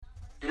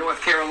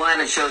North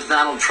Carolina shows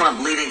Donald Trump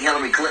leading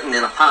Hillary Clinton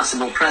in a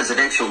possible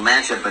presidential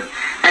matchup, but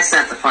that's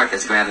not the part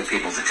that's grabbing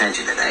people's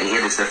attention today.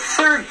 It is the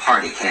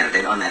third-party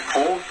candidate on that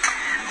poll,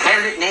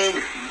 candidate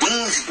named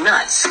D's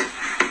Nuts.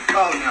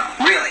 Oh, no.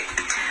 Really?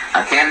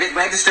 A candidate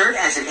registered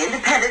as an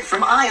independent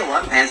from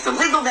Iowa has the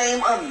legal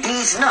name of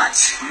D's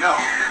Nuts. No.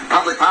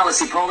 Public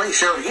policy polling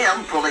showed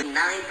him pulling 9%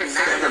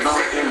 of the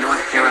vote in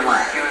North Carolina.